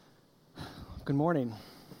Good morning.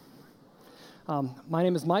 My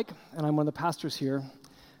name is Mike, and I'm one of the pastors here.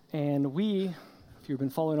 And we, if you've been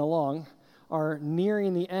following along, are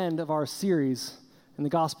nearing the end of our series in the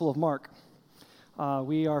Gospel of Mark.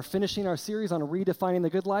 We are finishing our series on redefining the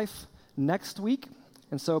good life next week,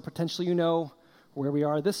 and so potentially you know where we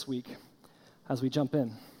are this week as we jump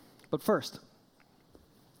in. But first,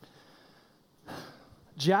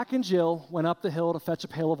 Jack and Jill went up the hill to fetch a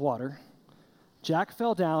pail of water. Jack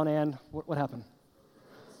fell down, and what happened?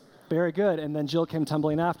 Very good, and then Jill came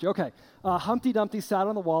tumbling after. Okay, Humpty Dumpty sat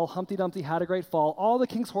on the wall. Humpty Dumpty had a great fall. All the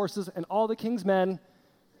king's horses and all the king's men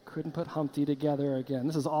couldn't put Humpty together again.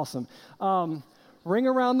 This is awesome. Ring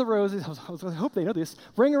around the rosy. I hope they know this.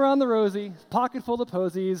 Ring around the rosy, pocket full of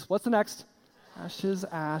posies. What's the next? Ashes,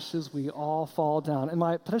 ashes, we all fall down. And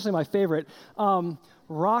potentially my favorite,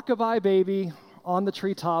 rock-a-bye baby on the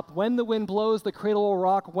treetop. When the wind blows, the cradle will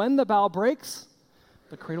rock. When the bough breaks,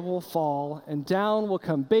 the cradle will fall, and down will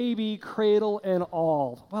come baby, cradle, and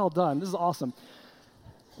all. Well done. This is awesome.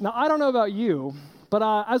 Now, I don't know about you, but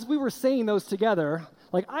as we were saying those together,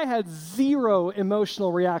 I had zero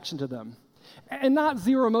emotional reaction to them. And not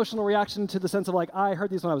zero emotional reaction to the sense of I heard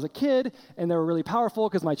these when I was a kid, and they were really powerful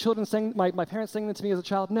because my parents sang them to me as a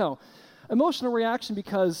child. No. Emotional reaction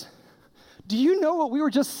because, do you know what we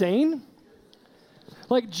were just saying?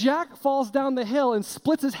 Jack falls down the hill and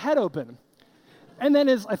splits his head open. And then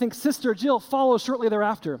his, sister Jill follows shortly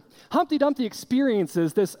thereafter. Humpty Dumpty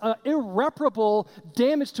experiences this irreparable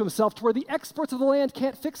damage to himself to where the experts of the land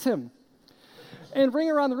can't fix him. And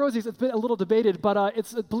Ring Around the Rosies, it's been a little debated, but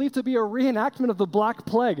it's believed to be a reenactment of the Black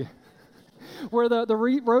Plague, where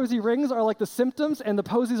the rosy rings are like the symptoms and the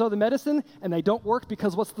posies are the medicine, and they don't work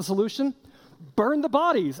because what's the solution? Burn the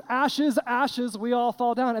bodies. Ashes, ashes, we all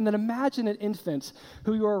fall down. And then imagine an infant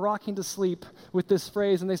who you are rocking to sleep with this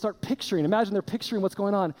phrase, and they start picturing. Imagine they're picturing what's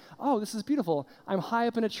going on. Oh, this is beautiful. I'm high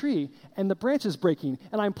up in a tree, and the branch is breaking,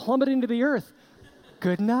 and I'm plummeting to the earth.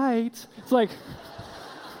 Good night. It's like,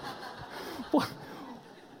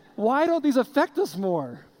 why don't these affect us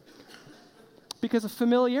more? Because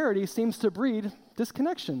familiarity seems to breed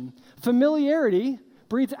disconnection. Familiarity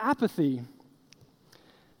breeds apathy.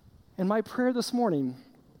 And my prayer this morning,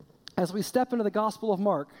 as we step into the Gospel of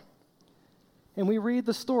Mark, and we read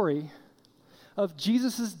the story of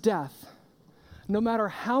Jesus' death, no matter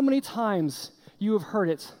how many times you have heard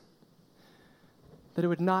it, that it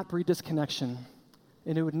would not breed disconnection,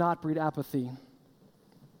 and it would not breed apathy.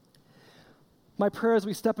 My prayer as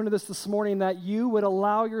we step into this morning, that you would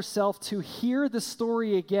allow yourself to hear the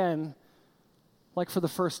story again, like for the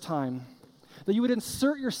first time. That you would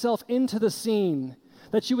insert yourself into the scene.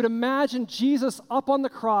 That you would imagine Jesus up on the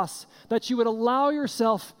cross. That you would allow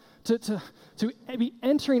yourself to be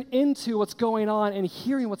entering into what's going on and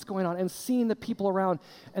hearing what's going on and seeing the people around.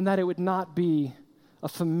 And that it would not be a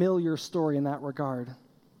familiar story in that regard.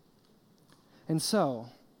 And so,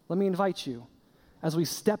 let me invite you, as we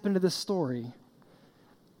step into this story,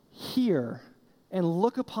 hear and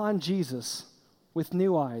look upon Jesus with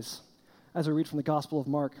new eyes as we read from the Gospel of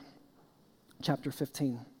Mark, chapter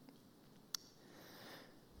 15.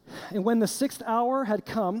 And when the 6th hour had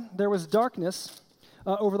come, there was darkness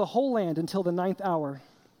over the whole land until the 9th hour.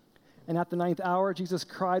 And at the 9th hour, Jesus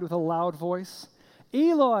cried with a loud voice,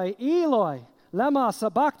 Eloi, Eloi, lema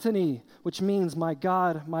sabachthani, which means, my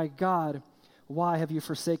God, why have you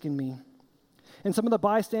forsaken me? And some of the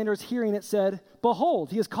bystanders hearing it said, Behold,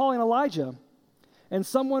 he is calling Elijah. And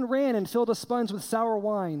someone ran and filled a sponge with sour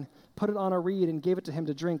wine, put it on a reed, and gave it to him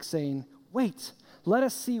to drink, saying, Wait, let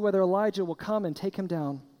us see whether Elijah will come and take him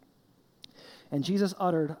down. And Jesus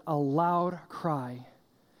uttered a loud cry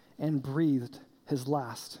and breathed his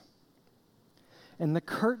last. And the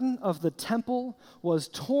curtain of the temple was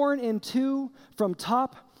torn in two from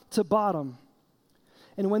top to bottom.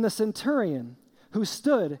 And when the centurion, who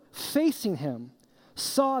stood facing him,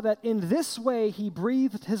 saw that in this way he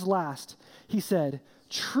breathed his last, he said,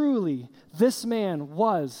 Truly, this man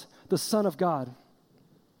was the Son of God.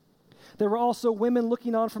 There were also women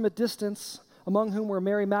looking on from a distance, among whom were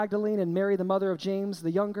Mary Magdalene and Mary, the mother of James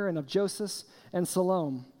the younger, and of Joseph and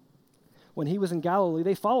Salome. When he was in Galilee,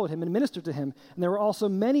 they followed him and ministered to him, and there were also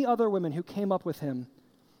many other women who came up with him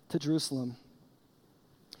to Jerusalem.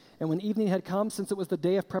 And when evening had come, since it was the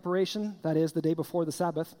day of preparation, that is, the day before the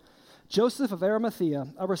Sabbath, Joseph of Arimathea,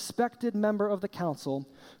 a respected member of the council,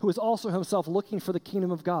 who was also himself looking for the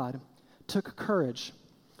kingdom of God, took courage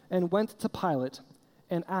and went to Pilate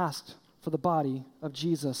and asked for the body of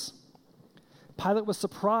Jesus. Pilate was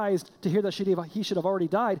surprised to hear that he should have already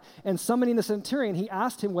died, and summoning the centurion, he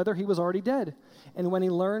asked him whether he was already dead. And when he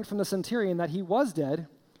learned from the centurion that he was dead,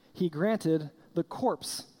 he granted the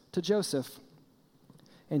corpse to Joseph.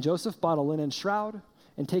 And Joseph bought a linen shroud,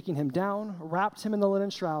 and taking him down, wrapped him in the linen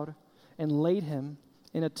shroud, and laid him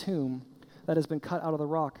in a tomb that has been cut out of the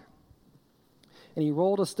rock. And he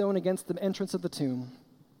rolled a stone against the entrance of the tomb.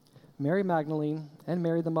 Mary Magdalene and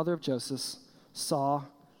Mary, the mother of Joseph, saw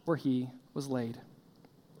where he was laid.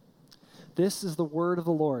 This is the word of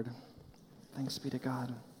the Lord. Thanks be to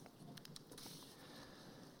God.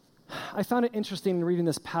 I found it interesting in reading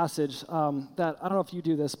this passage that, I don't know if you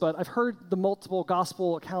do this, but I've heard the multiple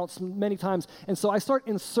gospel accounts many times, and so I start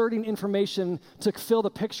inserting information to fill the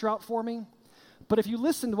picture out for me. But if you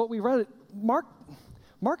listen to what we read, Mark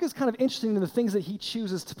is kind of interesting in the things that he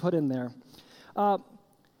chooses to put in there.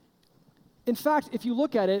 In fact, if you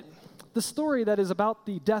look at it, the story that is about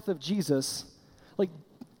the death of Jesus,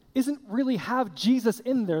 isn't really have Jesus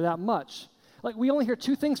in there that much. We only hear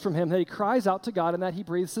two things from him, that he cries out to God and that he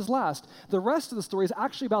breathes his last. The rest of the story is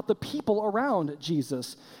actually about the people around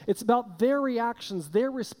Jesus. It's about their reactions,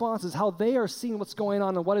 their responses, how they are seeing what's going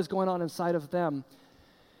on and what is going on inside of them.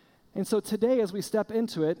 And so today, as we step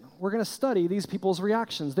into it, we're going to study these people's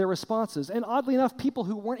reactions, their responses. And oddly enough, people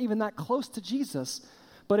who weren't even that close to Jesus.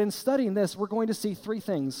 But in studying this, we're going to see three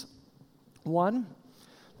things. One,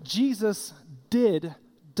 Jesus did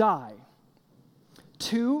die.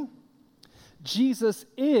 Two, Jesus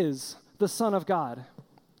is the Son of God.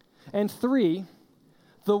 And three,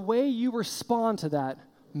 the way you respond to that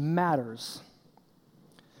matters.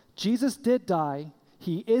 Jesus did die,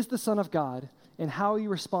 he is the Son of God, and how you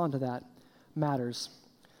respond to that matters.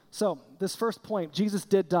 So, this first point, Jesus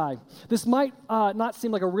did die. This might not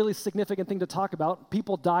seem like a really significant thing to talk about.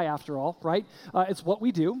 People die after all, right? It's what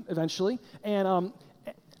we do eventually. And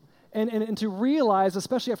to realize,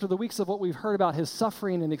 especially after the weeks of what we've heard about his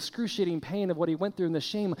suffering and excruciating pain of what he went through and the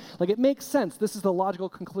shame, it makes sense. This is the logical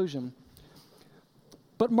conclusion.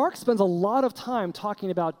 But Mark spends a lot of time talking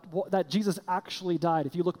about that Jesus actually died,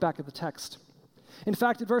 if you look back at the text. In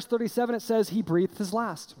fact, in verse 37, it says he breathed his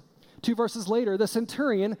last. 2 verses later, the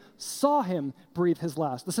centurion saw him breathe his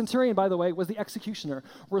last. The centurion, by the way, was the executioner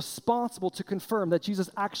responsible to confirm that Jesus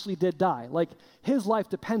actually did die. His life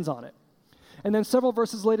depends on it. And then several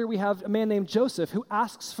verses later, we have a man named Joseph who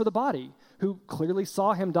asks for the body, who clearly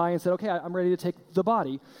saw him die and said, okay, I'm ready to take the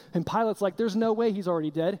body. And Pilate's like, there's no way he's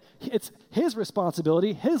already dead. It's his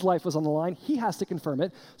responsibility. His life was on the line. He has to confirm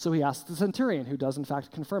it. So he asks the centurion, who does in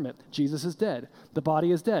fact confirm it. Jesus is dead. The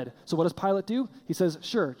body is dead. So what does Pilate do? He says,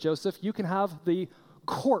 sure, Joseph, you can have the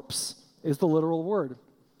corpse, is the literal word.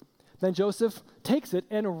 Then Joseph takes it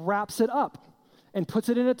and wraps it up and puts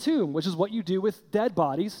it in a tomb, which is what you do with dead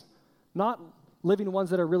bodies, not living ones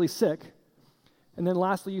that are really sick. And then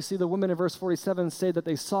lastly, you see the women in verse 47 say that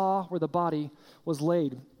they saw where the body was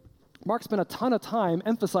laid. Mark spent a ton of time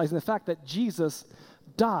emphasizing the fact that Jesus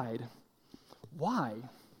died. Why?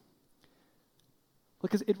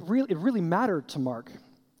 Because it really mattered to Mark,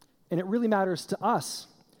 and it really matters to us.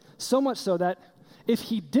 So much so that if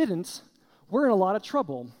he didn't, we're in a lot of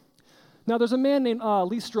trouble. Now, there's a man named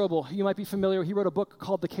Lee Strobel, who you might be familiar with. He wrote a book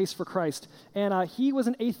called The Case for Christ. And he was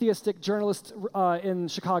an atheistic journalist in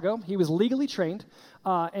Chicago. He was legally trained.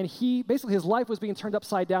 And his life was being turned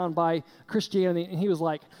upside down by Christianity. And he was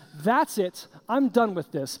like, that's it. I'm done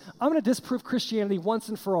with this. I'm going to disprove Christianity once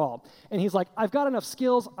and for all. And he's like, I've got enough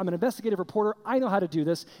skills. I'm an investigative reporter. I know how to do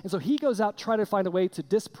this. And so he goes out trying to find a way to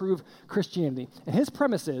disprove Christianity. And his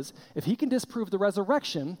premise is, if he can disprove the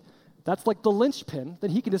resurrection, that's like the linchpin, then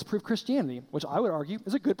he can disprove Christianity, which I would argue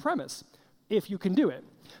is a good premise, if you can do it.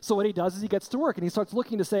 So what he does is he gets to work, and he starts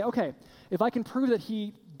looking to say, okay, if I can prove that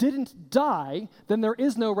he didn't die, then there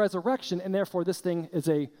is no resurrection, and therefore this thing is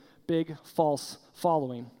a big false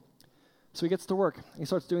following. So he gets to work, and he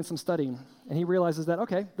starts doing some studying, and he realizes that,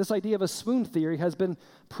 okay, this idea of a swoon theory has been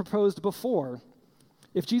proposed before.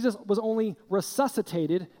 If Jesus was only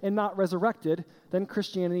resuscitated and not resurrected, then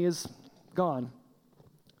Christianity is gone.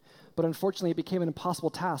 But unfortunately, it became an impossible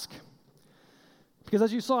task. Because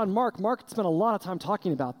as you saw in Mark spent a lot of time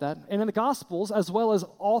talking about that. And in the Gospels, as well as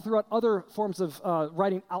all throughout other forms of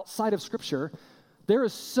writing outside of Scripture, there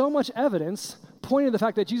is so much evidence pointing to the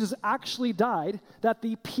fact that Jesus actually died that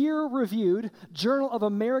the peer-reviewed Journal of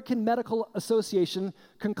American Medical Association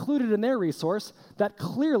concluded in their resource that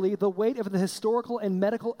clearly the weight of the historical and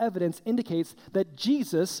medical evidence indicates that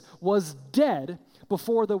Jesus was dead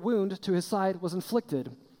before the wound to his side was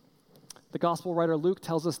inflicted. The gospel writer Luke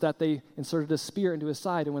tells us that they inserted a spear into his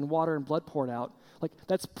side, and when water and blood poured out,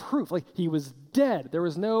 that's proof. He was dead. There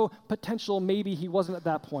was no potential maybe he wasn't at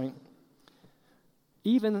that point.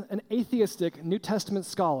 Even an atheistic New Testament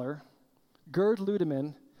scholar, Gerd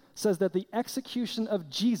Ludemann, says that the execution of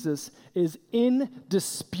Jesus is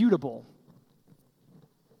indisputable.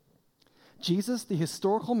 Jesus, the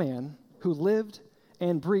historical man who lived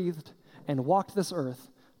and breathed and walked this earth,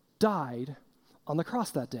 died on the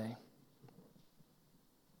cross that day.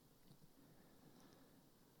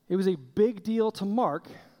 It was a big deal to Mark,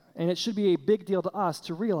 and it should be a big deal to us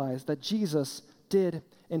to realize that Jesus did,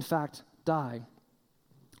 in fact, die.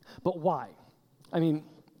 But why? I mean,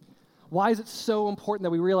 why is it so important that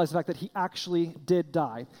we realize the fact that he actually did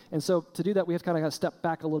die? And so to do that, we have to kind of step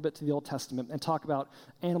back a little bit to the Old Testament and talk about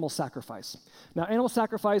animal sacrifice. Now, animal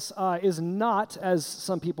sacrifice is not, as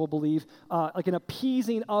some people believe, like an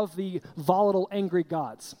appeasing of the volatile, angry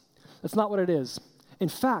gods. That's not what it is. In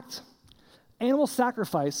fact, animal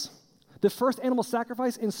sacrifice, the first animal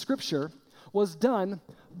sacrifice in Scripture was done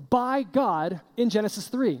by God in Genesis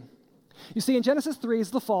 3. You see, in Genesis 3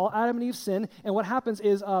 is the fall, Adam and Eve sin, and what happens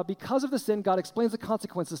is because of the sin, God explains the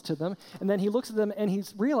consequences to them, and then he looks at them and he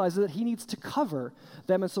realizes that he needs to cover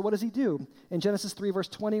them, and so what does he do? In Genesis 3, verse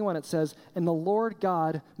 21, it says, "And the Lord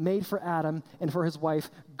God made for Adam and for his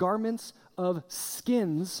wife garments of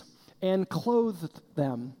skins and clothed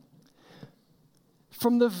them."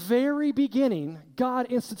 From the very beginning, God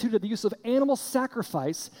instituted the use of animal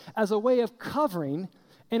sacrifice as a way of covering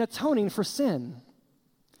and atoning for sin.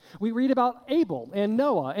 We read about Abel and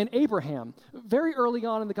Noah and Abraham. Very early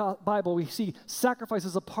on in the Bible, we see sacrifice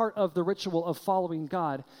as a part of the ritual of following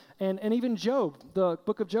God. And even Job, the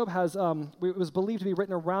book of Job has, it was believed to be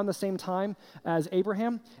written around the same time as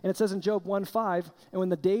Abraham. And it says in Job 1:5, "And when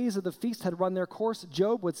the days of the feast had run their course,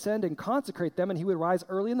 Job would send and consecrate them, and he would rise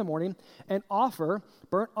early in the morning and offer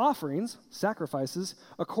burnt offerings, sacrifices,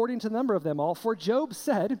 according to the number of them all. For Job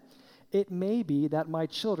said, 'It may be that my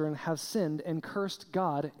children have sinned and cursed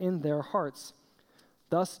God in their hearts.'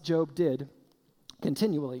 Thus Job did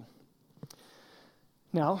continually."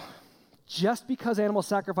 Now, just because animal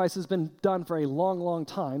sacrifice has been done for a long, long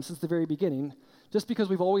time, since the very beginning, just because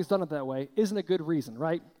we've always done it that way, isn't a good reason,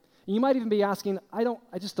 right? And you might even be asking, I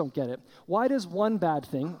just don't get it. Why does one bad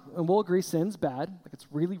thing, and we'll agree sin's bad, like it's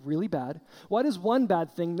really, really bad, why does one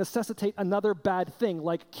bad thing necessitate another bad thing,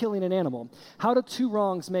 like killing an animal? How do two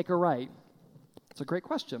wrongs make a right? It's a great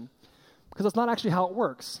question, because that's not actually how it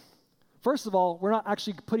works. First of all, we're not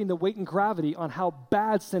actually putting the weight and gravity on how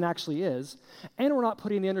bad sin actually is, and we're not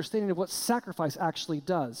putting the understanding of what sacrifice actually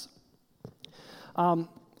does. I don't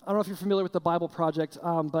know if you're familiar with the Bible Project,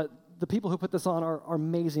 but the people who put this on are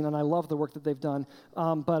amazing, and I love the work that they've done.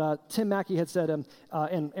 But Tim Mackey had said, and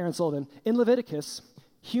Aaron Sullivan, in Leviticus,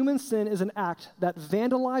 human sin is an act that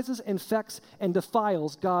vandalizes, infects, and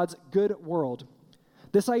defiles God's good world.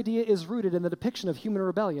 This idea is rooted in the depiction of human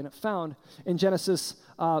rebellion found in Genesis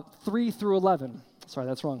 3 through 11. Sorry,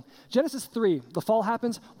 that's wrong. Genesis 3, the fall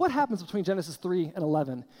happens. What happens between Genesis 3 and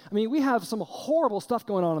 11? I mean, we have some horrible stuff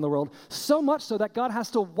going on in the world, so much so that God has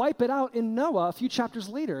to wipe it out in Noah a few chapters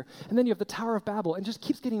later. And then you have the Tower of Babel, and it just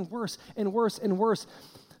keeps getting worse and worse and worse.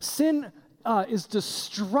 Sin is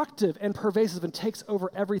destructive and pervasive and takes over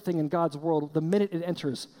everything in God's world the minute it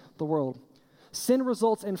enters the world. Sin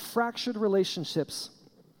results in fractured relationships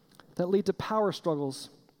that lead to power struggles,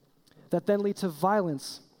 that then lead to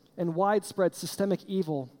violence and widespread systemic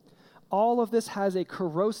evil. All of this has a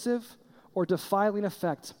corrosive or defiling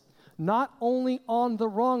effect, not only on the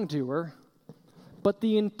wrongdoer, but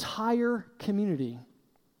the entire community.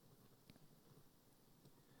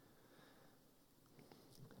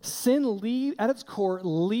 Sin, at its core,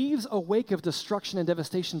 leaves a wake of destruction and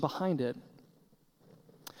devastation behind it.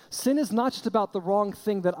 Sin is not just about the wrong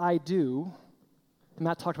thing that I do.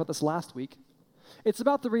 Matt talked about this last week. It's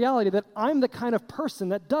about the reality that I'm the kind of person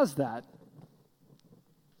that does that.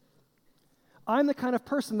 I'm the kind of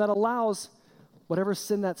person that allows whatever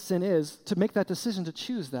sin that sin is to make that decision to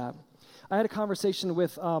choose that. I had a conversation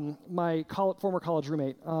with my former college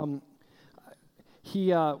roommate. We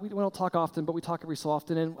don't talk often, but we talk every so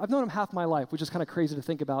often, and I've known him half my life, which is kind of crazy to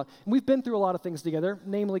think about. And we've been through a lot of things together,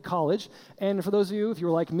 namely college. And for those of you, if you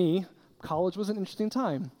were like me, college was an interesting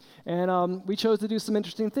time. And we chose to do some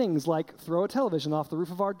interesting things, like throw a television off the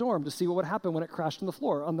roof of our dorm to see what would happen when it crashed on the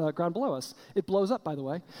floor, on the ground below us. It blows up, by the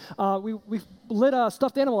way. We lit a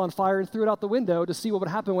stuffed animal on fire and threw it out the window to see what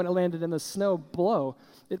would happen when it landed in the snow below.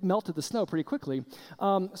 It melted the snow pretty quickly.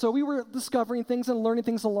 So we were discovering things and learning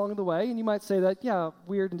things along the way, and you might say that, yeah,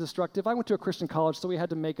 weird and destructive. I went to a Christian college, so we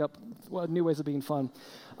had to make up new ways of being fun.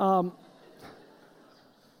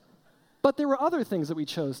 But there were other things that we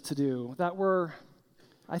chose to do that were,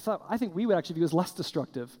 I think we would actually view as less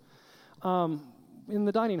destructive. In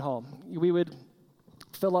the dining hall, we would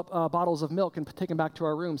fill up bottles of milk and take them back to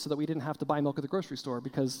our room so that we didn't have to buy milk at the grocery store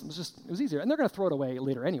because it was easier. And they're going to throw it away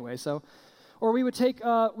later anyway, so. Or we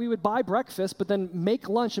would buy breakfast, but then make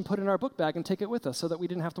lunch and put it in our book bag and take it with us so that we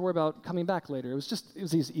didn't have to worry about coming back later. It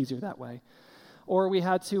was easier that way. Or we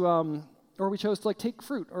chose to take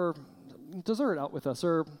fruit or dessert out with us,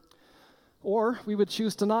 or we would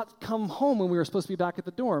choose to not come home when we were supposed to be back at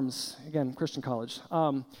the dorms, again, Christian college.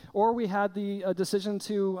 Or we had the decision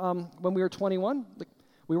to, when we were 21,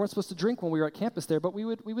 we weren't supposed to drink when we were at campus there, but we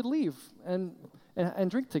would leave and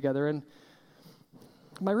drink together. And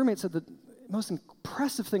my roommate said the most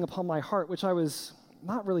impressive thing upon my heart, which I was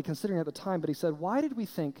not really considering at the time, but he said, why did we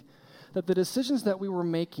think that the decisions that we were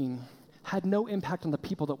making had no impact on the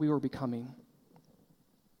people that we were becoming?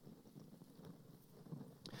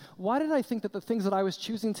 Why did I think that the things that I was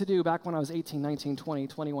choosing to do back when I was 18, 19, 20,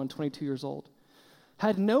 21, 22 years old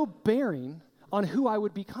had no bearing on who I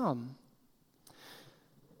would become?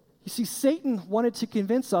 You see, Satan wanted to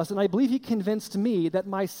convince us, and I believe he convinced me, that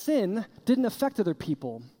my sin didn't affect other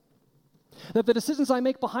people. That the decisions I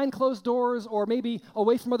make behind closed doors, or maybe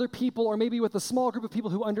away from other people, or maybe with a small group of people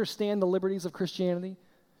who understand the liberties of Christianity,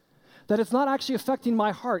 that it's not actually affecting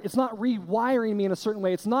my heart. It's not rewiring me in a certain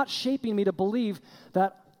way. It's not shaping me to believe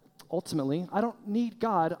that ultimately, I don't need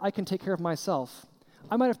God. I can take care of myself.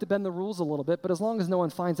 I might have to bend the rules a little bit, but as long as no one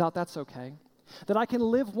finds out, that's okay. That I can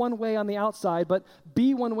live one way on the outside, but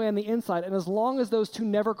be one way on the inside. And as long as those two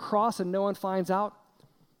never cross and no one finds out,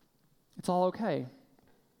 it's all okay.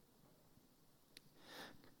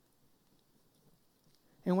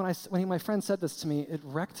 And when my friend said this to me, it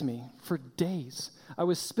wrecked me for days. I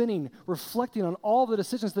was spinning, reflecting on all the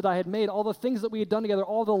decisions that I had made, all the things that we had done together,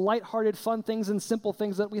 all the lighthearted, fun things and simple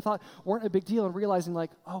things that we thought weren't a big deal, and realizing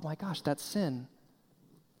oh my gosh, that's sin.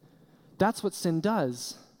 That's what sin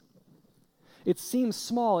does. It seems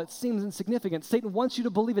small, it seems insignificant. Satan wants you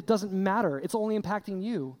to believe it doesn't matter. It's only impacting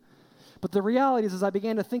you. But the reality is, as I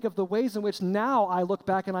began to think of the ways in which now I look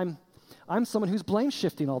back and I'm someone who's blame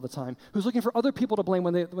shifting all the time, who's looking for other people to blame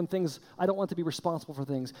when things, I don't want to be responsible for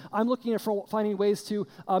things. I'm looking for finding ways to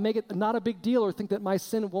make it not a big deal or think that my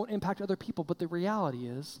sin won't impact other people. But the reality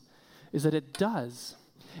is that it does.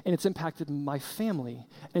 And it's impacted my family,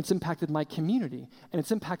 and it's impacted my community, and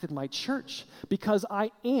it's impacted my church, because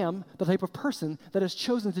I am the type of person that has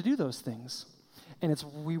chosen to do those things. And it's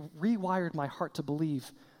rewired my heart to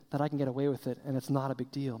believe that I can get away with it, and it's not a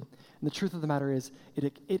big deal. And the truth of the matter is,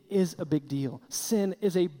 it is a big deal. Sin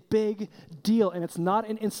is a big deal, and it's not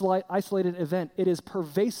an isolated event. It is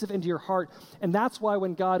pervasive into your heart, and that's why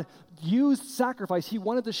when God used sacrifice, he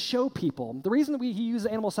wanted to show people. The reason that he used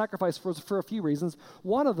animal sacrifice for a few reasons.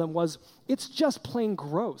 One of them was, it's just plain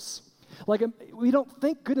gross. We don't,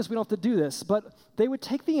 thank goodness we don't have to do this, but they would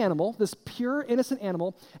take the animal, this pure, innocent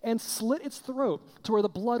animal, and slit its throat to where the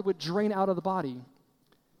blood would drain out of the body.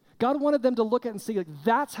 God wanted them to look at it and see,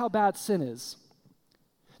 that's how bad sin is.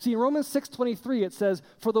 See, in Romans 6:23, it says,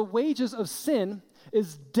 for the wages of sin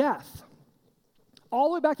is death. All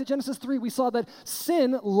the way back to Genesis 3, we saw that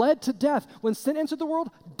sin led to death. When sin entered the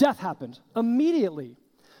world, death happened immediately.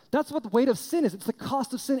 That's what the weight of sin is. It's the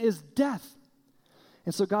cost of sin is death.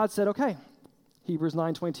 And so God said, okay, Hebrews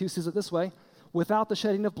 9:22 says it this way, without the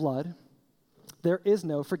shedding of blood, there is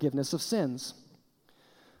no forgiveness of sins.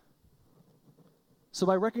 So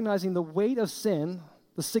by recognizing the weight of sin,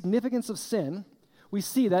 the significance of sin, we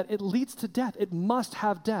see that it leads to death. It must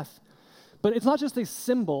have death. But it's not just a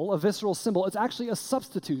symbol, a visceral symbol, it's actually a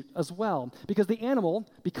substitute as well. Because the animal,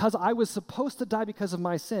 because I was supposed to die because of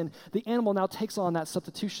my sin, the animal now takes on that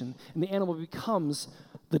substitution, and the animal becomes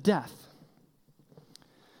the death.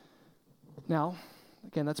 Now,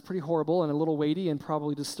 again, that's pretty horrible and a little weighty and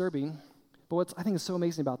probably disturbing. But what I think is so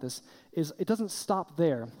amazing about this is it doesn't stop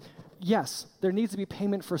there. Yes, there needs to be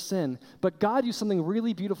payment for sin, but God used something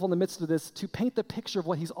really beautiful in the midst of this to paint the picture of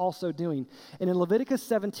what he's also doing. And in Leviticus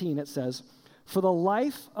 17, it says, for the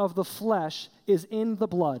life of the flesh is in the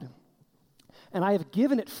blood, and I have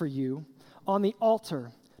given it for you on the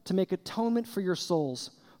altar to make atonement for your souls.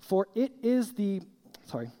 For it is the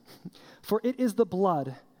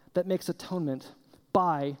blood that makes atonement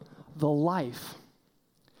by the life.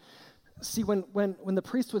 See, when the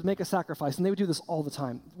priest would make a sacrifice, and they would do this all the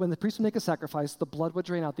time, when the priest would make a sacrifice, the blood would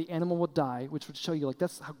drain out, the animal would die, which would show you,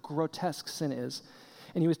 that's how grotesque sin is.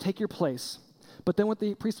 And he would take your place. But then what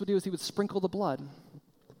the priest would do is he would sprinkle the blood,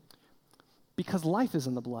 because life is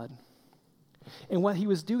in the blood. And what he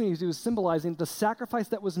was doing is he was symbolizing the sacrifice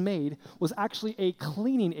that was made was actually a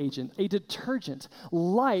cleaning agent, a detergent.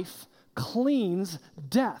 Life cleans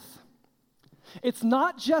death. It's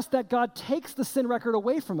not just that God takes the sin record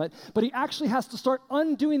away from it, but he actually has to start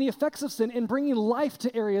undoing the effects of sin and bringing life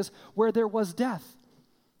to areas where there was death.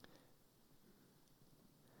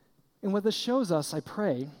 And what this shows us, I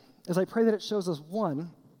pray, is I pray that it shows us,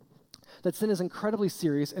 one, that sin is incredibly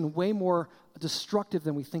serious and way more destructive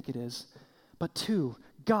than we think it is. But two,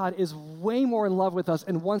 God is way more in love with us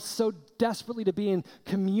and wants so desperately to be in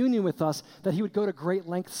communion with us that he would go to great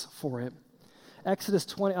lengths for it. Exodus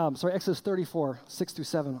 34, 6 through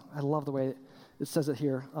 7. I love the way it says it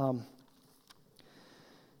here. It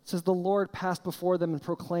says, the Lord passed before them and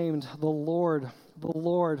proclaimed, the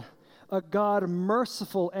Lord, a God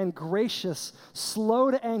merciful and gracious,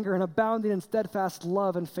 slow to anger and abounding in steadfast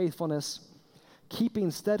love and faithfulness,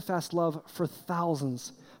 keeping steadfast love for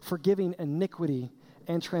thousands, forgiving iniquity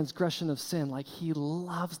and transgression of sin. Like, he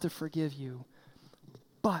loves to forgive you,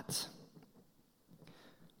 but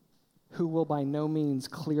who will by no means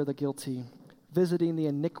clear the guilty, visiting the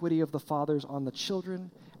iniquity of the fathers on the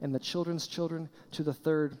children and the children's children to the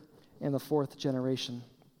third and the fourth generation.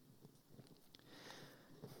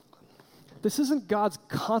 This isn't God's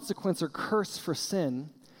consequence or curse for sin.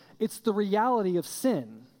 It's the reality of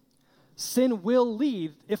sin. Sin will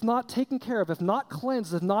lead, if not taken care of, if not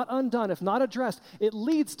cleansed, if not undone, if not addressed, it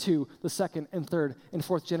leads to the second and third and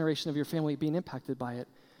fourth generation of your family being impacted by it.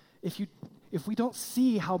 If we don't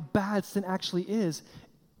see how bad sin actually is,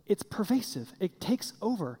 it's pervasive. It takes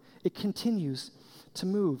over. It continues to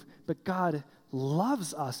move. But God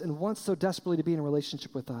loves us and wants so desperately to be in a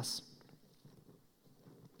relationship with us.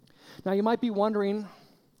 Now, you might be wondering,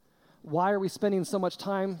 why are we spending so much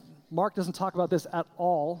time? Mark doesn't talk about this at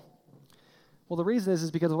all. Well, the reason is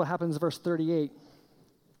because of what happens in verse 38.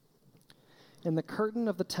 And the curtain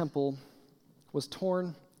of the temple was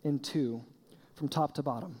torn in two from top to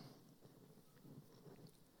bottom.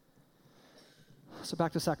 So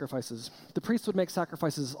back to sacrifices. The priests would make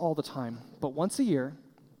sacrifices all the time, but once a year,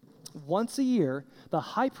 the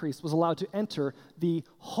high priest was allowed to enter the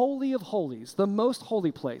Holy of Holies, the most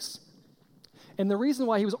holy place. And the reason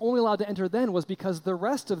why he was only allowed to enter then was because the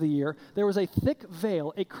rest of the year, there was a thick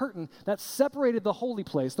veil, a curtain, that separated the holy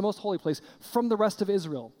place, the most holy place, from the rest of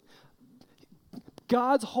Israel.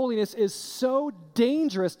 God's holiness is so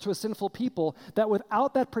dangerous to a sinful people that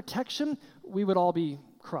without that protection, we would all be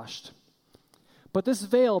crushed. But this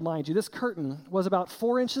veil, mind you, this curtain was about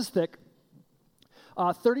 4 inches thick,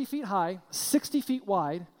 30 feet high, 60 feet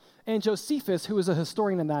wide, and Josephus, who was a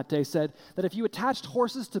historian in that day, said that if you attached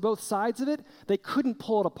horses to both sides of it, they couldn't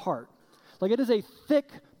pull it apart. Like, it is a thick,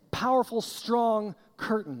 powerful, strong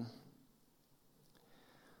curtain.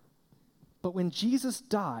 But when Jesus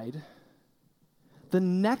died, the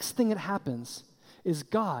next thing that happens is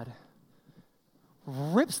God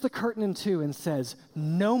rips the curtain in two and says,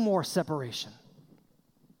 no more separation.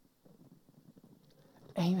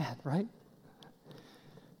 Amen, right?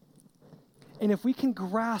 And if we can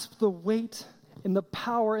grasp the weight and the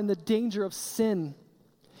power and the danger of sin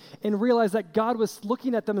and realize that God was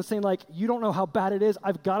looking at them and saying, like, you don't know how bad it is,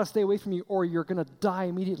 I've got to stay away from you or you're going to die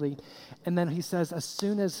immediately. And then he says, as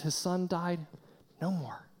soon as his son died, no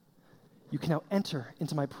more. You can now enter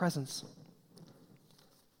into my presence.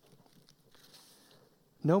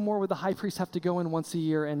 No more would the high priest have to go in once a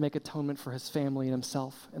year and make atonement for his family and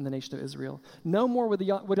himself and the nation of Israel. No more would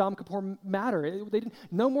Yom Kippur matter.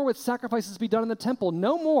 No more would sacrifices be done in the temple.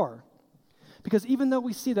 No more. Because even though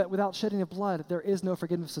we see that without shedding of blood, there is no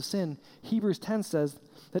forgiveness of sin, Hebrews 10 says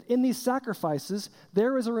that in these sacrifices,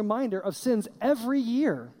 there is a reminder of sins every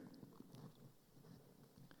year.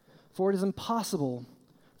 For it is impossible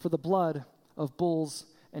for the blood of bulls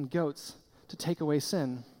and goats to take away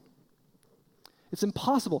sin. It's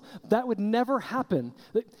impossible. That would never happen.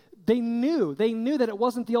 They knew that it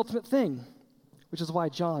wasn't the ultimate thing, which is why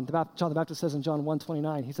John the Baptist says in John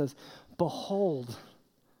 1:29, he says, behold,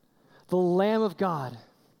 the Lamb of God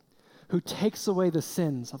who takes away the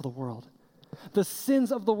sins of the world. The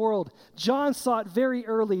sins of the world. John saw it very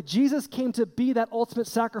early. Jesus came to be that ultimate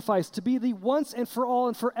sacrifice, to be the once and for all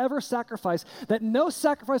and forever sacrifice, that no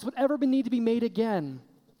sacrifice would ever need to be made again.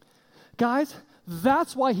 Guys,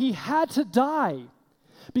 that's why he had to die.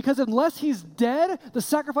 Because unless he's dead, the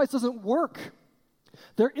sacrifice doesn't work.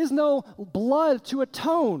 There is no blood to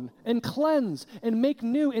atone and cleanse and make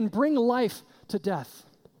new and bring life to death.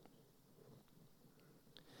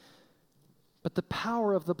 But the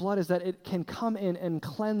power of the blood is that it can come in and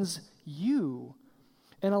cleanse you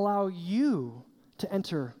and allow you to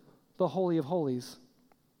enter the Holy of Holies.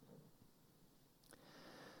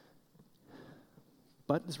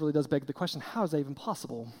 But this really does beg the question, how is that even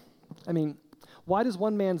possible? I mean, why does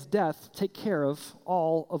one man's death take care of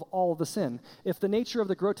all of the sin? If the nature of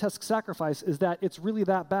the grotesque sacrifice is that it's really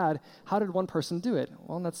that bad, how did one person do it?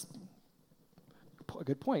 Well, that's a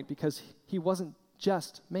good point, because he wasn't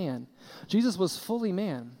just man. Jesus was fully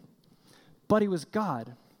man, but he was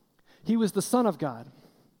God. He was the Son of God.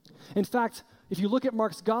 In fact, if you look at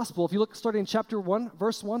Mark's gospel, if you look starting in chapter 1,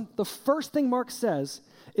 verse 1, the first thing Mark says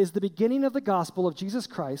is the beginning of the gospel of Jesus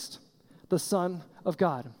Christ, the Son of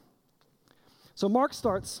God. So Mark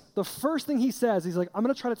starts, the first thing he says, he's like, I'm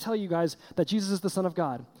going to try to tell you guys that Jesus is the Son of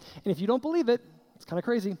God. And if you don't believe it, it's kind of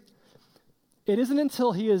crazy. It isn't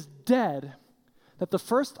until he is dead that the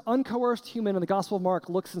first uncoerced human in the Gospel of Mark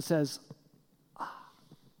looks and says,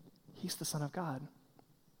 he's the Son of God.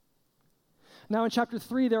 Now in chapter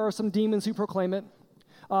 3, there are some demons who proclaim it.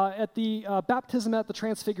 At the baptism at the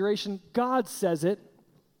Transfiguration, God says it.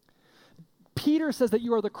 Peter says that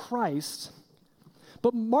you are the Christ.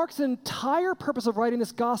 But Mark's entire purpose of writing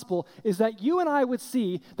this gospel is that you and I would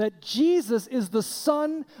see that Jesus is the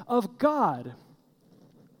Son of God,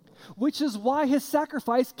 which is why his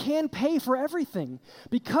sacrifice can pay for everything,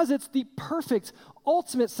 because it's the perfect,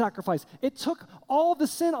 ultimate sacrifice. It took all the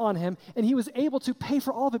sin on him, and he was able to pay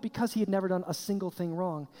for all of it because he had never done a single thing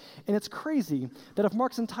wrong. And it's crazy that if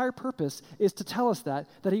Mark's entire purpose is to tell us that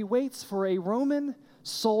he waits for a Roman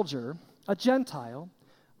soldier, a Gentile,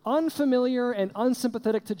 unfamiliar and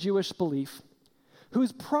unsympathetic to Jewish belief,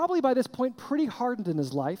 who's probably by this point pretty hardened in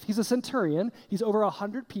his life. He's a centurion. He's over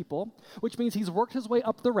 100 people, which means he's worked his way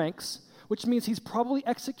up the ranks, which means he's probably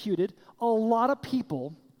executed a lot of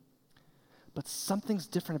people. But something's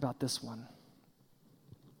different about this one.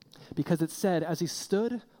 Because it said, as he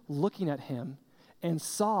stood looking at him and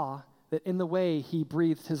saw that in the way he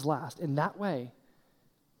breathed his last, in that way,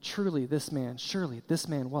 surely this man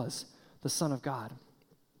was the Son of God.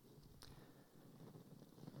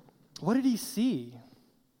 What did he see?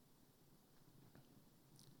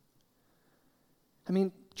 I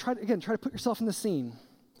mean, try to put yourself in the scene.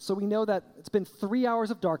 So we know that it's been 3 hours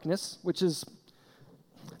of darkness, which is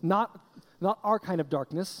not our kind of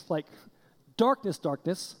darkness, like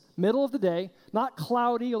darkness, middle of the day, not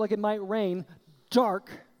cloudy or like it might rain, dark.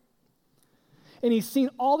 And he's seen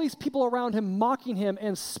all these people around him mocking him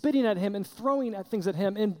and spitting at him and throwing at things at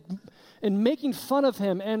him and making fun of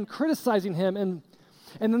him and criticizing him and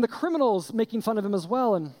then the criminals making fun of him as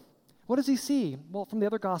well. And what does he see? Well, from the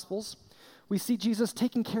other Gospels, we see Jesus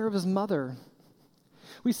taking care of his mother.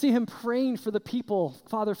 We see him praying for the people.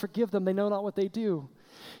 Father, forgive them. They know not what they do.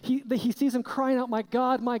 He sees him crying out, my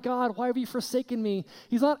God, why have you forsaken me?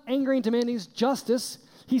 He's not angry and demanding justice.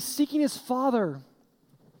 He's seeking his Father.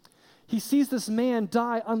 He sees this man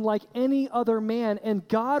die unlike any other man, and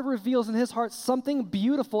God reveals in his heart something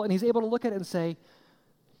beautiful, and he's able to look at it and say,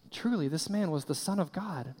 truly, this man was the Son of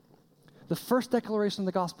God. The first declaration in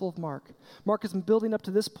the Gospel of Mark. Mark has been building up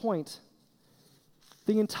to this point.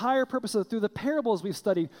 The entire purpose of it, through the parables we've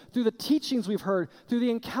studied, through the teachings we've heard, through the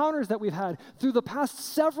encounters that we've had, through the past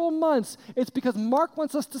several months, it's because Mark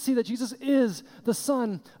wants us to see that Jesus is the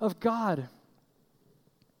Son of God.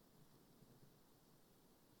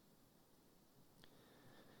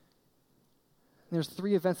 There's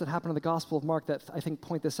 3 events that happen in the Gospel of Mark that I think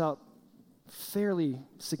point this out fairly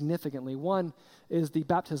significantly. One is the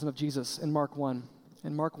baptism of Jesus in Mark 1.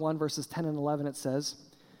 In Mark 1, verses 10 and 11, it says,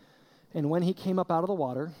 and when he came up out of the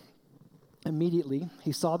water, immediately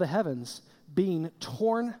he saw the heavens being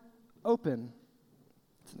torn open.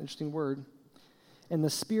 It's an interesting word. And the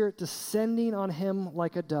Spirit descending on him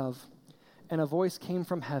like a dove. And a voice came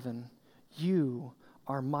from heaven, you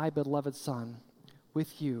are my beloved Son.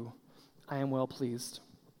 With you I am well pleased.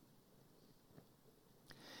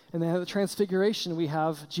 And then at the Transfiguration, we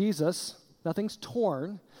have Jesus. Nothing's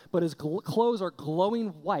torn, but his clothes are glowing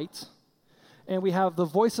white. And we have the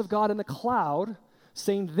voice of God in the cloud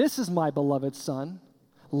saying, this is my beloved Son.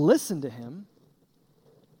 Listen to him.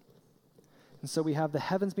 And so we have the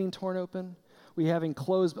heavens being torn open. We have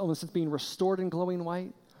clothes almost being restored in glowing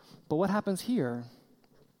white. But what happens here?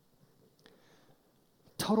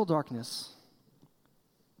 Total darkness.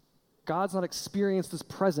 God's not experienced his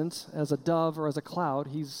presence as a dove or as a cloud.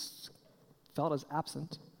 He's felt as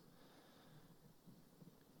absent.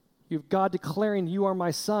 You have God declaring, you are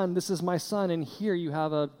my Son, this is my Son, and here you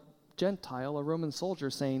have a Gentile, a Roman soldier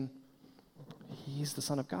saying, he's the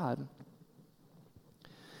Son of God.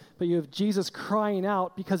 But you have Jesus crying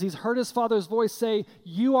out because he's heard his Father's voice say,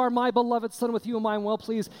 you are my beloved Son, with you am I well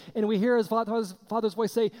pleased. And we hear his Father's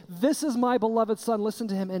voice say, this is my beloved Son, listen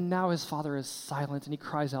to him. And now his Father is silent and he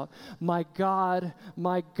cries out, my God,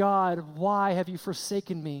 why have you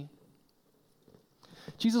forsaken me?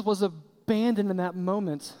 Jesus was abandoned in that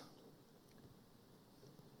moment.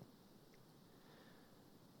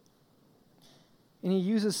 And he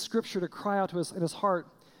uses Scripture to cry out to us in his heart.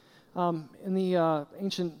 In the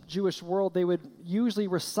ancient Jewish world, they would usually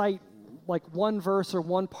recite like one verse or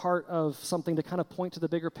one part of something to kind of point to the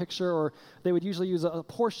bigger picture, or they would usually use a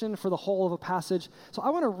portion for the whole of a passage. So I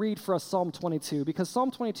want to read for us Psalm 22, because Psalm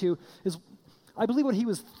 22 is, I believe, what he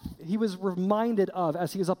was reminded of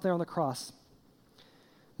as he was up there on the cross.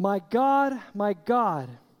 My God,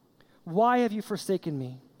 why have you forsaken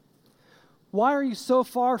me? Why are you so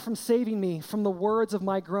far from saving me from the words of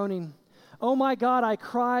my groaning? Oh my God, I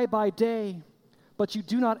cry by day, but you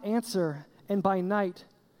do not answer, and by night,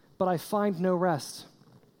 but I find no rest.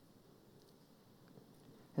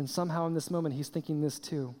 And somehow in this moment, he's thinking this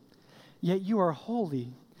too. Yet you are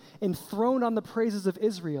holy, enthroned on the praises of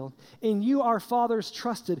Israel. In you our fathers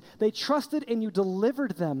trusted. They trusted and you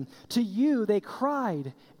delivered them. To you they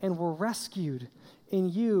cried and were rescued. In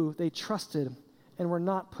you they trusted and were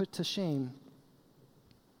not put to shame.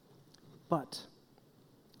 But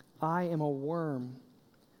I am a worm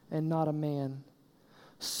and not a man,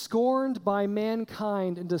 scorned by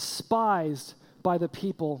mankind and despised by the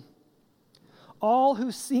people. All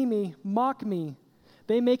who see me mock me.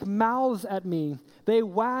 They make mouths at me. They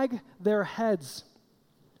wag their heads.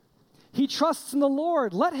 He trusts in the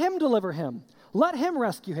Lord. Let him deliver him. Let him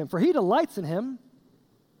rescue him, for he delights in him.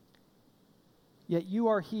 Yet you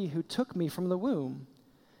are he who took me from the womb.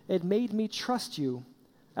 It made me trust you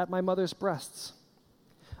at my mother's breasts.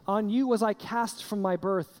 On you was I cast from my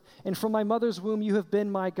birth, and from my mother's womb you have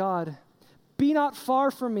been my God. Be not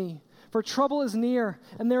far from me, for trouble is near,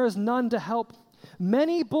 and there is none to help.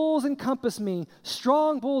 Many bulls encompass me,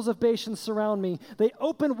 strong bulls of Bashan surround me. They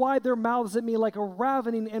open wide their mouths at me like a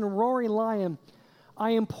ravening and roaring lion.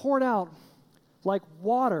 I am poured out like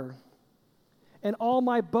water, and all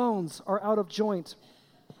my bones are out of joint.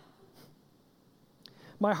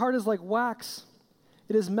 My heart is like wax.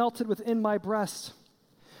 It is melted within my breast.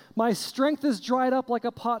 My strength is dried up like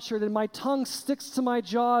a potsherd, and my tongue sticks to my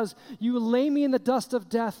jaws. You lay me in the dust of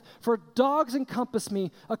death, for dogs encompass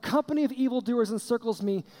me. A company of evildoers encircles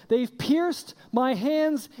me. They've pierced my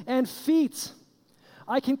hands and feet.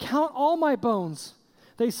 I can count all my bones.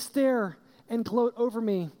 They stare and gloat over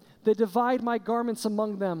me. They divide my garments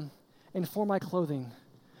among them, and for my clothing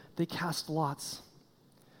they cast lots.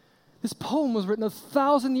 This poem was written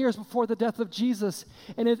 1,000 years before the death of Jesus,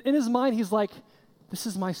 and in his mind he's like, this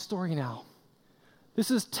is my story now.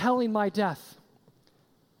 This is telling my death.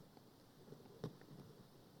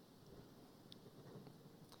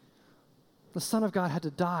 The Son of God had to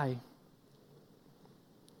die.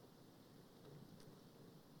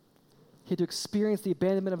 He had to experience the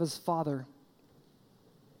abandonment of his Father.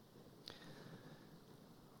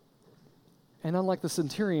 And unlike the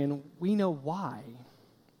centurion, we know why.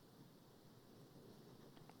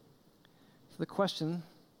 So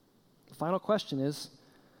the final question is,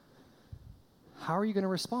 how are you going to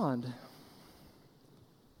respond?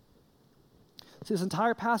 See, this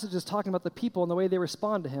entire passage is talking about the people and the way they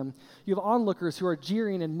respond to him. You have onlookers who are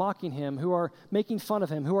jeering and mocking him, who are making fun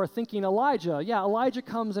of him, who are thinking, Elijah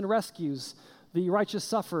comes and rescues the righteous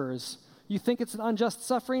sufferers. You think it's an unjust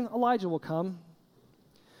suffering? Elijah will come.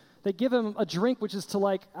 They give him a drink, which is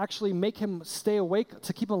to actually make him stay awake,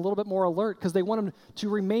 to keep him a little bit more alert, because they want him to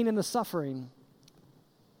remain in the suffering.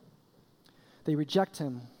 They reject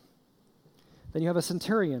him. Then you have a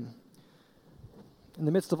centurion. In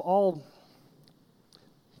the midst of all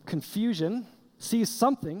confusion, sees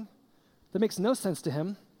something that makes no sense to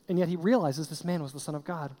him, and yet he realizes this man was the Son of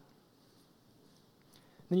God.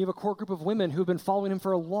 Then you have a core group of women who have been following him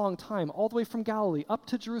for a long time, all the way from Galilee up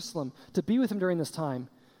to Jerusalem to be with him during this time.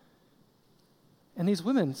 And these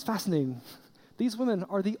women, it's fascinating. These women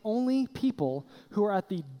are the only people who are at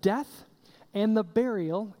the death and the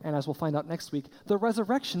burial, and as we'll find out next week, the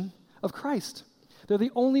resurrection of Christ. They're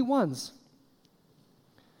the only ones.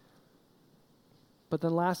 But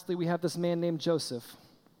then lastly, we have this man named Joseph.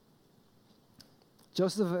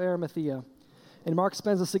 Joseph of Arimathea. And Mark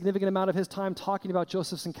spends a significant amount of his time talking about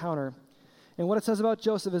Joseph's encounter. And what it says about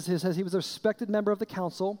Joseph is he says he was a respected member of the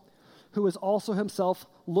council who was also himself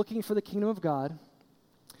looking for the kingdom of God.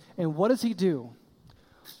 And what does he do?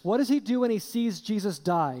 What does he do when he sees Jesus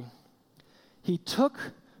die? He took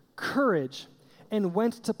courage and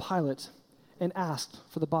went to Pilate and asked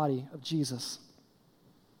for the body of Jesus.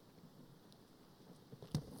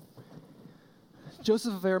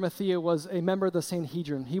 Joseph of Arimathea was a member of the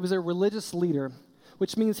Sanhedrin. He was a religious leader,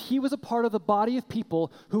 which means he was a part of the body of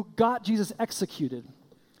people who got Jesus executed.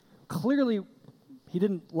 Clearly, he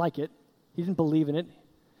didn't like it. He didn't believe in it.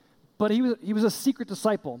 But he was a secret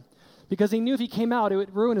disciple because he knew if he came out, it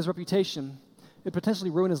would ruin his reputation. It would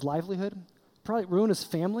potentially ruin his livelihood, probably ruin his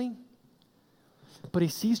family. But he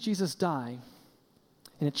sees Jesus die,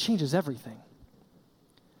 and it changes everything.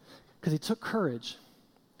 Because he took courage,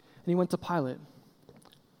 and he went to Pilate.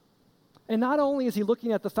 And not only is he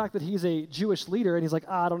looking at the fact that he's a Jewish leader, and he's like,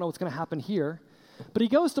 I don't know what's going to happen here, but he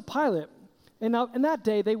goes to Pilate. And now, in that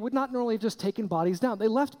day, they would not normally have just taken bodies down. They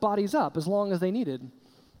left bodies up as long as they needed.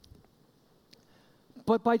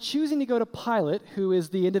 But by choosing to go to Pilate, who is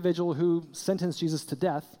the individual who sentenced Jesus to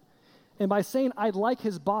death, and by saying, I'd like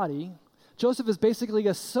his body, Joseph is basically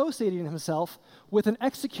associating himself with an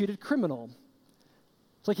executed criminal.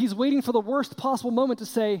 It's like he's waiting for the worst possible moment to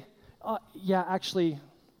say, yeah, actually,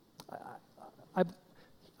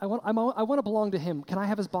 I want to belong to him. Can I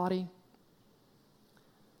have his body?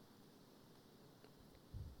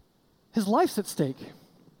 His life's at stake,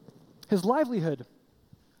 his livelihood.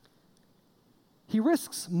 He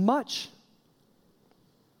risks much,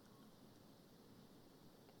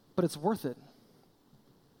 but it's worth it.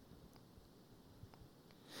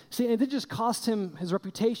 See, it didn't just cost him his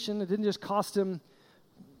reputation. It didn't just cost him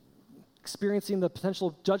experiencing the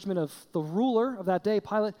potential judgment of the ruler of that day,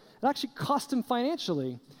 Pilate. It actually cost him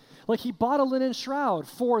financially. Like, he bought a linen shroud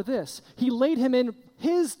for this. He laid him in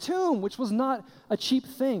his tomb, which was not a cheap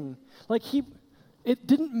thing. Like, it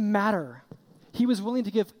didn't matter. He was willing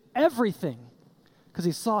to give everything because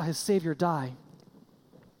he saw his Savior die.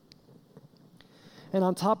 And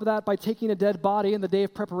on top of that, by taking a dead body in the day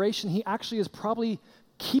of preparation, he actually is probably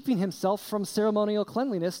keeping himself from ceremonial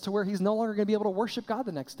cleanliness to where he's no longer going to be able to worship God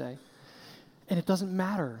the next day. And it doesn't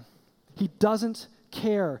matter. He doesn't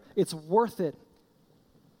care. It's worth it.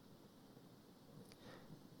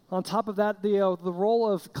 On top of that, the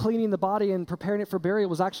role of cleaning the body and preparing it for burial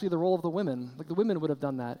was actually the role of the women. Like, the women would have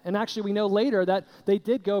done that. And actually, we know later that they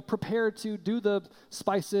did go prepared to do the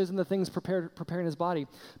spices and the things preparing his body.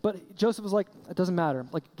 But Joseph was like, it doesn't matter.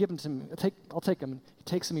 Like, give them to me. I'll take them. He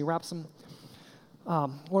takes them. He wraps them.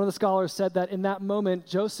 One of the scholars said that in that moment,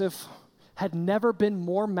 Joseph had never been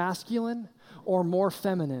more masculine or more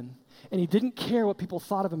feminine. And he didn't care what people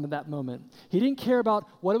thought of him in that moment. He didn't care about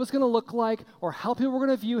what it was going to look like or how people were going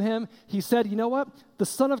to view him. He said, you know what? The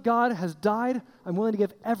Son of God has died. I'm willing to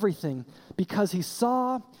give everything, because he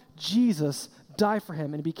saw Jesus die for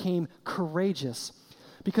him and he became courageous.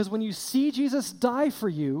 Because when you see Jesus die for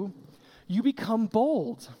you, you become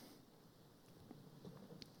bold.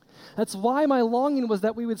 That's why my longing was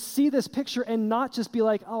that we would see this picture and not just be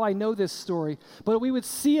like, oh, I know this story, but we would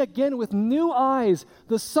see again with new eyes,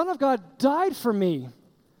 the Son of God died for me.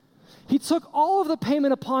 He took all of the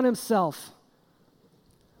payment upon himself.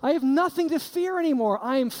 I have nothing to fear anymore.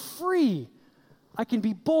 I am free. I can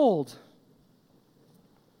be bold.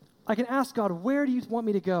 I can ask God, where do you want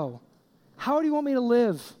me to go? How do you want me to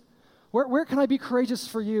live? Where can I be courageous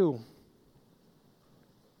for you?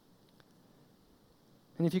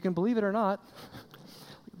 And if you can believe it or not,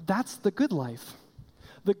 that's the good life.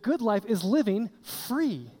 The good life is living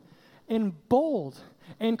free and bold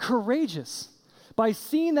and courageous by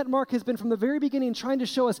seeing that Mark has been from the very beginning trying to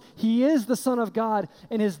show us he is the Son of God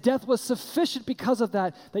and his death was sufficient because of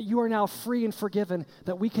that you are now free and forgiven,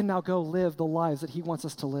 that we can now go live the lives that he wants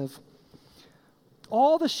us to live.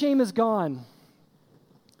 All the shame is gone.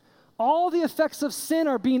 All the effects of sin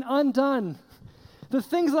are being undone. The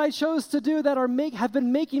things that I chose to do that have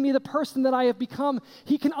been making me the person that I have become,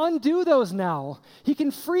 he can undo those now. He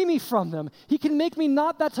can free me from them. He can make me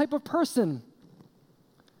not that type of person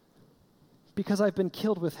because I've been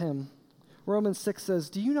killed with him. Romans 6 says,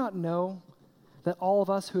 do you not know that all of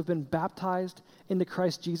us who have been baptized into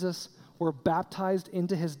Christ Jesus were baptized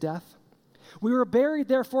into his death? We were buried,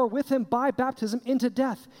 therefore, with him by baptism into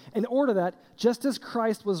death, in order that, just as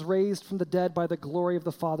Christ was raised from the dead by the glory of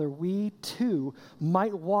the Father, we too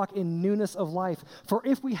might walk in newness of life. For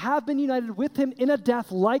if we have been united with him in a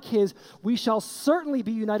death like his, we shall certainly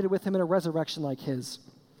be united with him in a resurrection like his.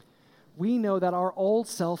 We know that our old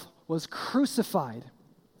self was crucified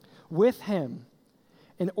with him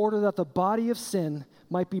in order that the body of sin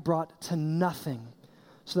might be brought to nothing,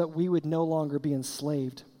 so that we would no longer be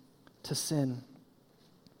enslaved to sin.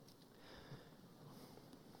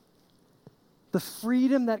 The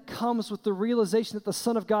freedom that comes with the realization that the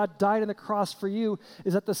Son of God died on the cross for you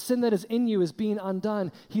is that the sin that is in you is being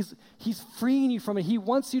undone. He's freeing you from it. He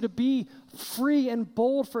wants you to be free and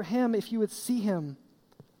bold for him if you would see him.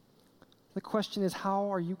 The question is,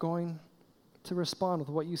 how are you going to respond with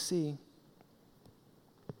what you see?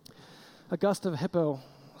 Augusta of Hippo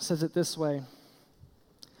says it this way: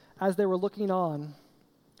 as they were looking on,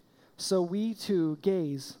 so we too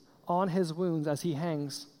gaze on his wounds as he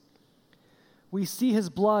hangs. We see his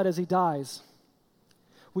blood as he dies.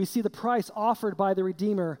 We see the price offered by the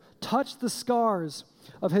Redeemer touch the scars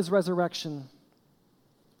of his resurrection.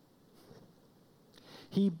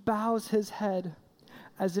 He bows his head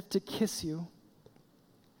as if to kiss you.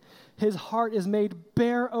 His heart is made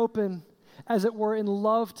bare open, as it were in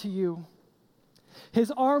love to you. His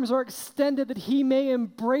arms are extended that he may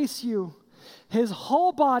embrace you. His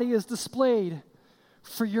whole body is displayed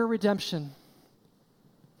for your redemption.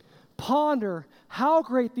 Ponder how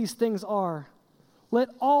great these things are. Let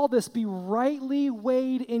all this be rightly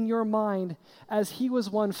weighed in your mind, as he was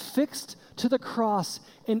one fixed to the cross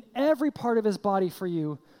in every part of his body for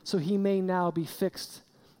you, so he may now be fixed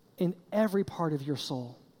in every part of your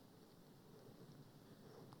soul.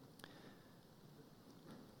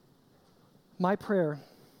 My prayer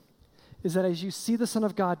is that as you see the Son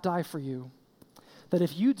of God die for you, that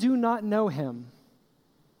if you do not know him,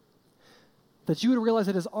 that you would realize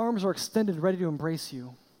that his arms are extended, ready to embrace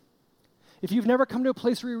you. If you've never come to a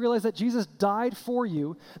place where you realize that Jesus died for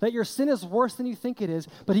you, that your sin is worse than you think it is,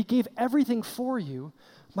 but he gave everything for you,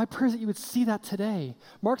 my prayer is that you would see that today.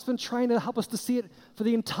 Mark's been trying to help us to see it for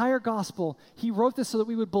the entire gospel. He wrote this so that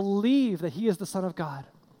we would believe that he is the Son of God.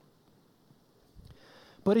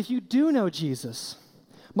 But if you do know Jesus,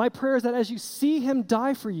 my prayer is that as you see him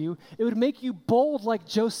die for you, it would make you bold like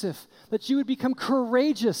Joseph, that you would become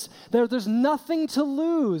courageous, that there's nothing to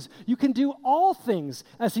lose. You can do all things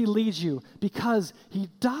as he leads you because he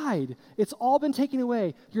died. It's all been taken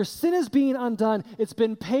away. Your sin is being undone. It's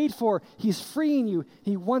been paid for. He's freeing you.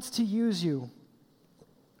 He wants to use you.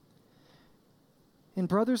 And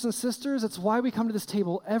brothers and sisters, it's why we come to this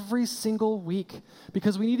table every single week,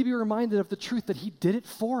 because we need to be reminded of the truth that he did it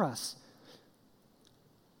for us.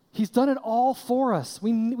 He's done it all for us.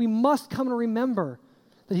 We must come and remember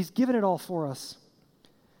that he's given it all for us.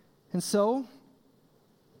 And so,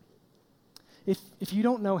 if you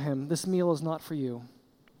don't know him, this meal is not for you.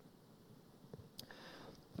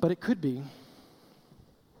 But it could be.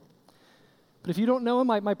 But if you don't know him,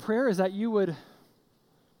 my prayer is that you would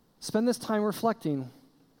spend this time reflecting.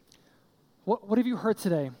 What have you heard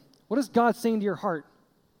today? What is God saying to your heart?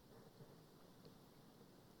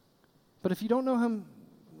 But if you don't know him,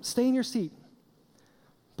 stay in your seat.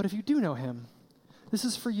 But if you do know him, this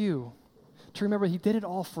is for you to remember he did it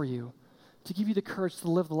all for you, to give you the courage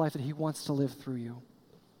to live the life that he wants to live through you.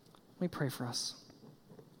 Let me pray for us.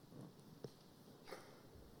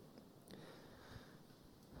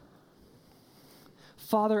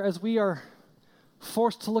 Father, as we are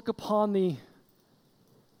forced to look upon the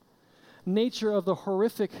nature of the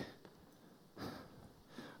horrific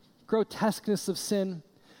grotesqueness of sin,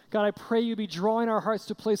 God, I pray you be drawing our hearts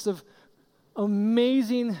to a place of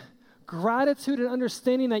amazing gratitude and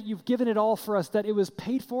understanding that you've given it all for us, that it was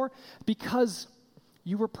paid for because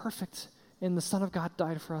you were perfect and the Son of God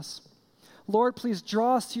died for us. Lord, please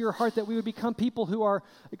draw us to your heart that we would become people who are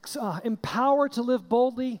empowered to live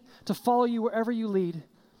boldly, to follow you wherever you lead.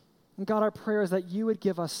 And God, our prayer is that you would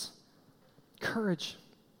give us courage.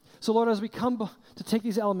 So Lord, as we come to take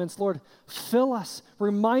these elements, Lord, fill us,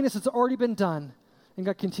 remind us it's already been done. And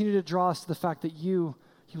God, continue to draw us to the fact that you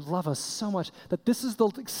love us so much, that this is the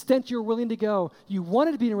extent you're willing to go. You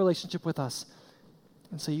wanted to be in a relationship with us,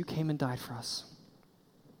 and so you came and died for us.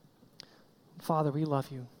 Father, we love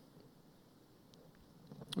you.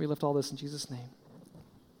 We lift all this in Jesus' name.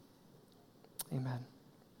 Amen.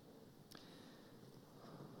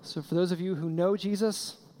 So for those of you who know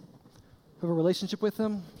Jesus, who have a relationship with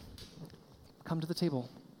him, come to the table.